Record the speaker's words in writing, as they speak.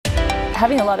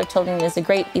Having a lot of children is a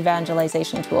great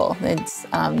evangelization tool. It's,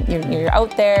 you're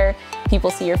out there,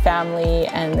 people see your family,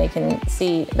 and they can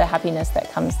see the happiness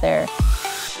that comes there.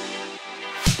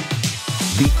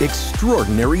 The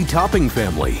Extraordinary Topping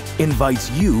family invites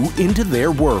you into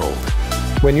their world.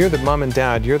 When you're the mom and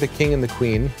dad, you're the king and the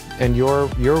queen, and you're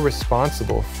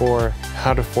responsible for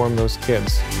how to form those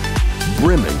kids.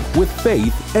 Brimming with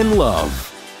faith and love.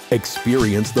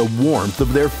 Experience the warmth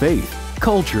of their faith,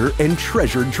 culture, and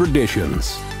treasured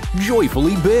traditions.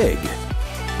 Joyfully Big.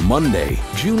 Monday,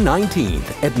 June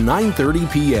 19th at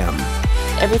 9:30 p.m.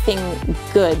 Everything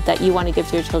good that you want to give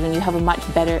to your children, you have a much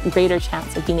greater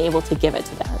chance of being able to give it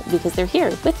to them because they're here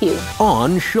with you.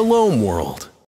 On Shalom World.